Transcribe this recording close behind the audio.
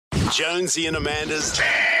Jonesy and Amanda's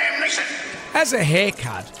Jam Nation. As a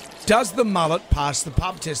haircut, does the mullet pass the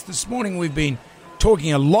pub test? This morning we've been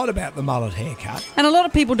talking a lot about the mullet haircut. And a lot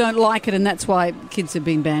of people don't like it, and that's why kids have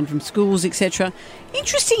been banned from schools, etc.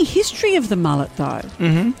 Interesting history of the mullet, though.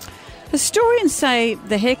 Mm-hmm. Historians say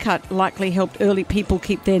the haircut likely helped early people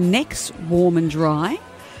keep their necks warm and dry.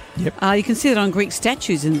 Yep. You can see that on Greek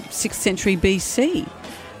statues in 6th century BC.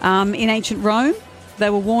 In ancient Rome, they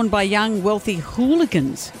were worn by young, wealthy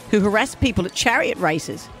hooligans who harassed people at chariot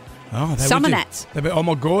races. Oh, Summonats. Oh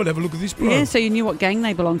my God, have a look at this, bro. Yeah, so you knew what gang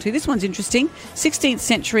they belonged to. This one's interesting. 16th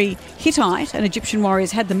century Hittite and Egyptian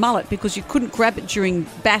warriors had the mullet because you couldn't grab it during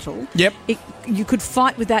battle. Yep. You could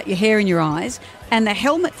fight without your hair in your eyes, and the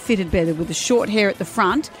helmet fitted better with the short hair at the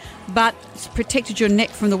front, but protected your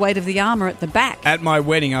neck from the weight of the armour at the back. At my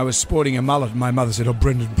wedding, I was sporting a mullet, and my mother said, "Oh,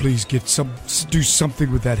 Brendan, please do something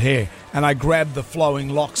with that hair." And I grabbed the flowing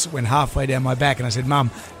locks that went halfway down my back, and I said, "Mum,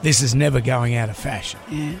 this is never going out of fashion."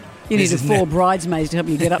 Yeah. You needed 4 bridesmaids to help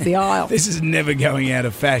you get up the aisle. This is never going out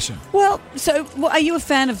of fashion. Well, so are you a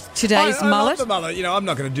fan of today's I mullet? love the mullet. You know, I'm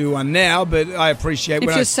not going to do one now, but I appreciate if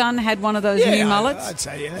when your son had one of those new mullets? I'd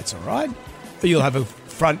say, yeah, that's all right. You'll have a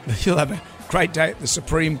great day at the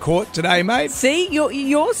Supreme Court today, mate. See,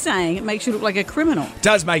 you're saying it makes you look like a criminal. It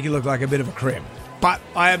does make you look like a bit of a crim, but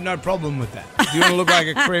I have no problem with that. If you want to look like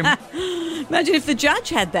a crim... Imagine if the judge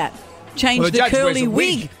had that. Change the the curly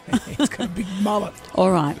wig. He's got a big mullet.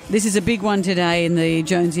 All right. This is a big one today in the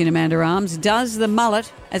Jonesy and Amanda Arms. Does the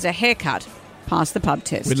mullet as a haircut pass the pub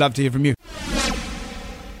test? We'd love to hear from you.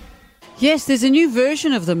 Yes, there's a new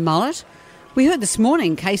version of the mullet. We heard this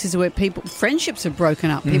morning cases where friendships have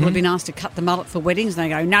broken up. People have been asked to cut the mullet for weddings, and they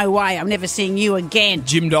go, "No way, I'm never seeing you again."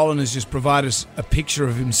 Jim Dolan has just provided us a picture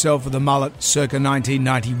of himself with a mullet circa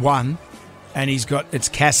 1991. And it's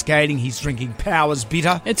cascading. He's drinking Powers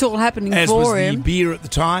Bitter. It's all happening as for was him. the beer at the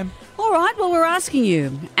time. All right, well, we're asking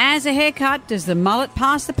you, as a haircut, does the mullet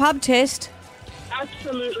pass the pub test?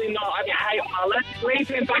 Absolutely not. I hate mullets. Leave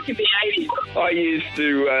them back in the 80s. I used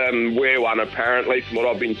to wear one, apparently, from what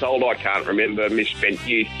I've been told. I can't remember misspent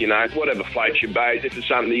youth, you know. Whatever floats your boat. If it's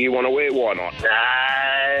something you want to wear, why not?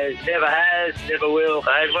 No, never has, never will.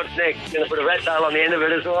 Hey, what's next? Going to put a rat tail on the end of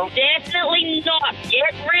it as well? Definitely not.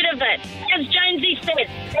 Get rid of it. As Jonesy said,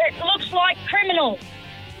 it looks like criminal.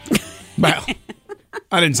 Well,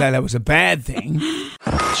 I didn't say that was a bad thing.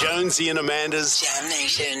 Jonesy and Amanda's Jam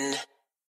Nation.